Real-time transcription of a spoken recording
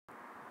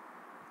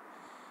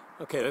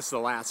Okay, this is the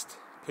last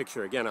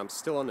picture. Again, I'm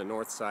still on the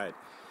north side,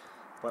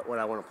 but what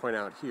I want to point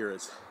out here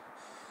is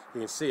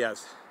you can see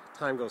as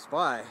time goes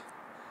by,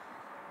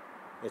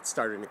 it's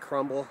starting to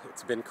crumble.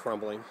 It's been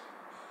crumbling,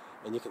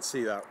 and you can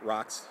see the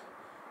rocks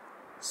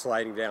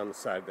sliding down the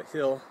side of the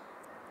hill,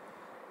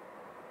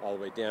 all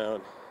the way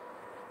down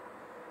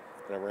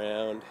and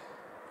around.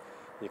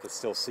 You can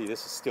still see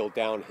this is still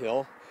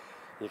downhill.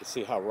 You can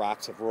see how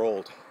rocks have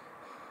rolled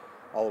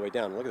all the way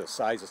down. Look at the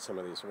size of some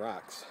of these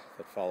rocks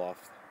that fall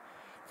off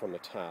from the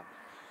top.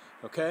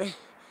 Okay,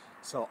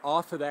 so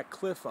off of that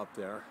cliff up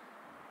there,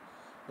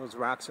 those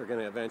rocks are going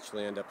to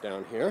eventually end up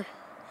down here.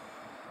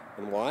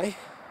 And why?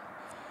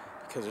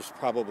 Because there's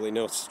probably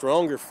no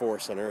stronger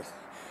force on Earth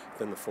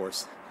than the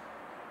force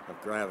of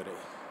gravity.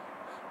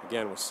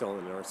 Again, we're still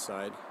on the north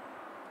side.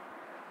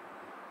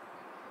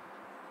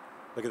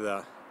 Look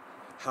at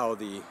how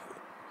the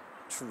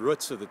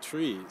roots of the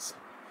trees,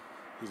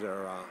 these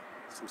are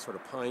some sort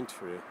of pine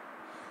tree,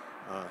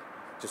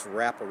 just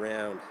wrap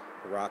around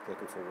the rock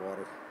looking for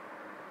water.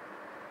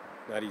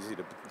 Not easy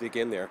to dig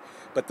in there.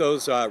 But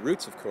those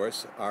roots, of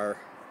course, are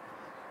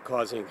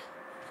causing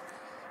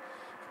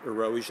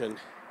erosion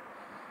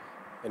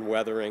and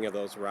weathering of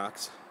those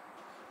rocks,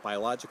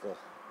 biological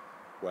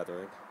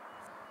weathering.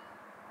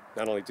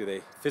 Not only do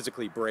they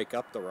physically break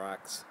up the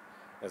rocks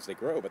as they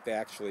grow, but they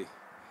actually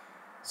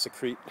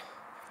secrete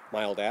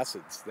mild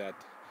acids that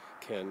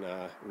can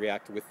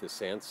react with the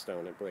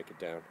sandstone and break it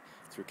down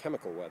through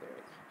chemical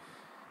weathering.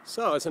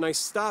 So it's a nice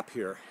stop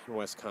here in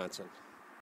Wisconsin.